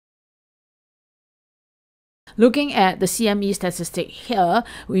Looking at the CME statistic here,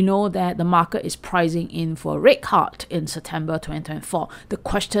 we know that the market is pricing in for a rate cut in September 2024. The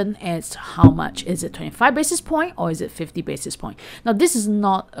question is how much? Is it 25 basis point or is it 50 basis point? Now, this is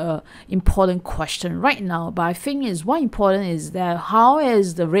not an important question right now, but I think is what important is that how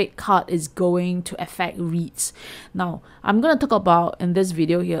is the rate cut is going to affect REITs. Now, I'm going to talk about in this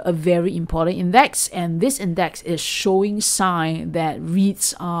video here a very important index, and this index is showing sign that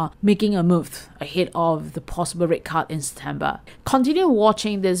REITs are making a move ahead of the possible rate cut in September. Continue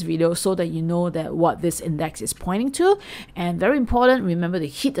watching this video so that you know that what this index is pointing to. And very important, remember to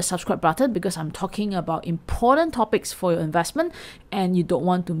hit the subscribe button because I'm talking about important topics for your investment and you don't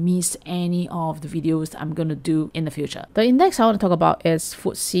want to miss any of the videos that I'm going to do in the future. The index I want to talk about is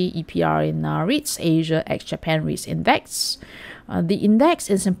FTSE EPRA NAREIT Asia x Japan Reits Index. The index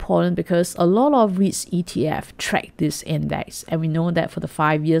is important because a lot of REITs ETF track this index, and we know that for the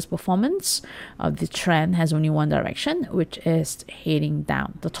 5 years performance, the trend has only one direction, which is heading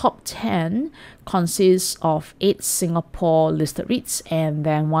down. The top 10 consists of 8 Singapore listed REITs, and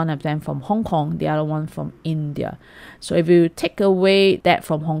then one of them from Hong Kong, the other one from India. So if you take away that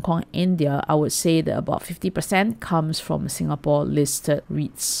from Hong Kong and India, I would say that about 50% comes from Singapore listed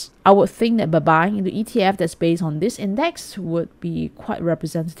REITs. I would think that by buying into ETF that's based on this index would be quite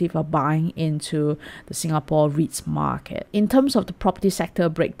representative of buying into the Singapore REITs market. In terms of the property sector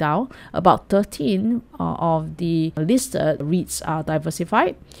breakdown, about 13 of the listed REITs are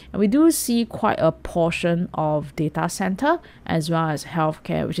diversified, and we do see quite a portion of data center as well as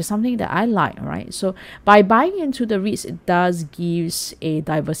healthcare, which is something that I like, right? So by buying into the REITs, it does gives a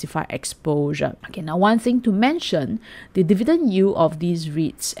diversified exposure. Okay, now one thing to mention, the dividend yield of these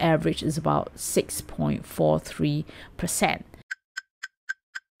REITs average is about 6.43%.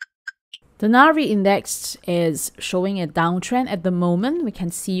 The NAREIT index is showing a downtrend at the moment. We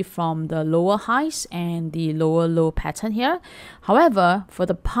can see from the lower highs and the lower low pattern here. However, for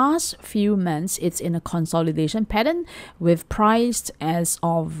the past few months, it's in a consolidation pattern with price as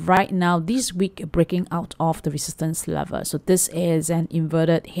of right now this week breaking out of the resistance level. So this is an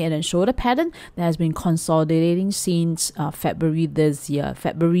inverted head and shoulder pattern that has been consolidating since February this year,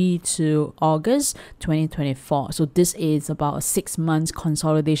 February to August 2024. So this is about a 6 months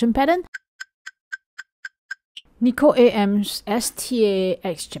consolidation pattern. NikkoAM-STA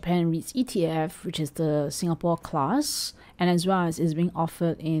ETF Japan Reits ETF, which is the Singapore class, and as well as is being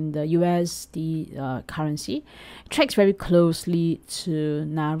offered in the USD currency, tracks very closely to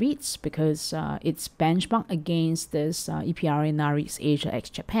NAREITs because it's benchmarked against this EPRA NAREIT Asia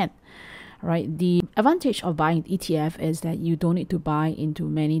x Japan. Right, the advantage of buying ETF is that you don't need to buy into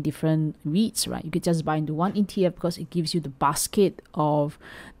many different REITs, right? You could just buy into one ETF because it gives you the basket of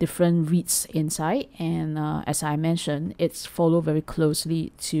different REITs inside, and as I mentioned, it's followed very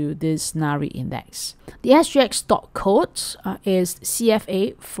closely to this NAREIT index. The SGX stock code is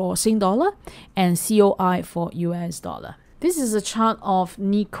CFA for Sing dollar and COI for US dollar. This is a chart of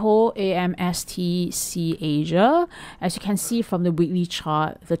NikkoAM-STA Asia. As you can see from the weekly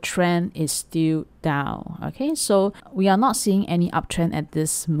chart, the trend is still down. Okay, so we are not seeing any uptrend at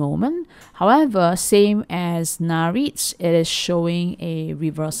this moment. However, same as NAREITs, it is showing a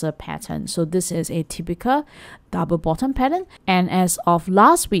reversal pattern. So this is a typical double bottom pattern, and as of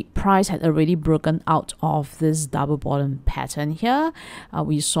last week, price had already broken out of this double bottom pattern here.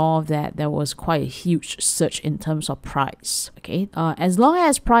 We saw that there was quite a huge surge in terms of price. Okay, as long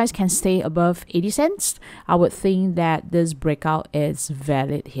as price can stay above 80 cents, I would think that this breakout is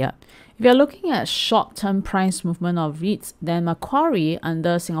valid here. If you're looking at short-term price movement of REITs, then Macquarie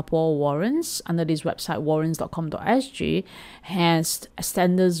under Singapore Warrants, under this website warrants.com.sg, has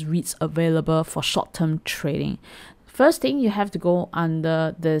Ascendas REITs available for short-term trading. First thing, you have to go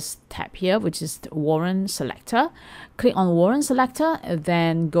under this tab here, which is the Warrant Selector. Click on Warrant Selector, and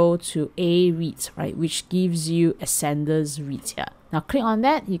then go to A REIT, right, which gives you Ascendas REIT here. Now click on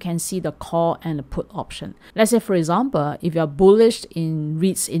that, you can see the call and the put option. Let's say, for example, if you're bullish in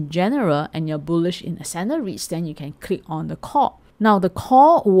REITs in general and you're bullish in Ascendas REITs, then you can click on the call. Now the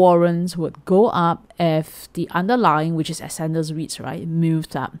call warrants would go up if the underlying, which is Ascendas REITs, right,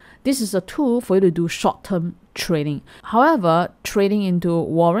 moves up. This is a tool for you to do short-term trading. However, trading into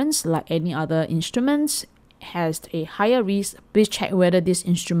warrants, like any other instruments, has a higher risk. Please check whether this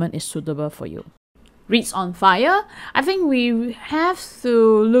instrument is suitable for you. REITs on fire. I think we have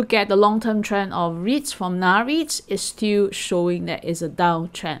to look at the long-term trend of REITs from NAREITs. Is still showing that it's a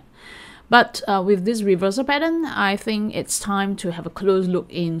downtrend. But with this reversal pattern, I think it's time to have a close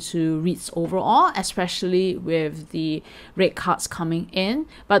look into REITs overall, especially with the rate cuts coming in.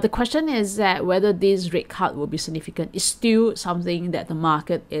 But the question is that whether this rate cut will be significant is still something that the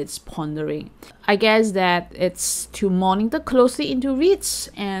market is pondering. I guess that it's to monitor closely into REITs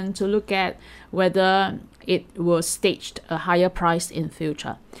and to look at whether it will stage a higher price in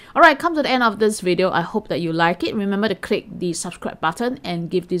future. Alright, come to the end of this video. I hope that you like it. Remember to click the subscribe button and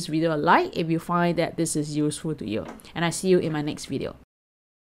give this video a like if you find that this is useful to you. And I see you in my next video.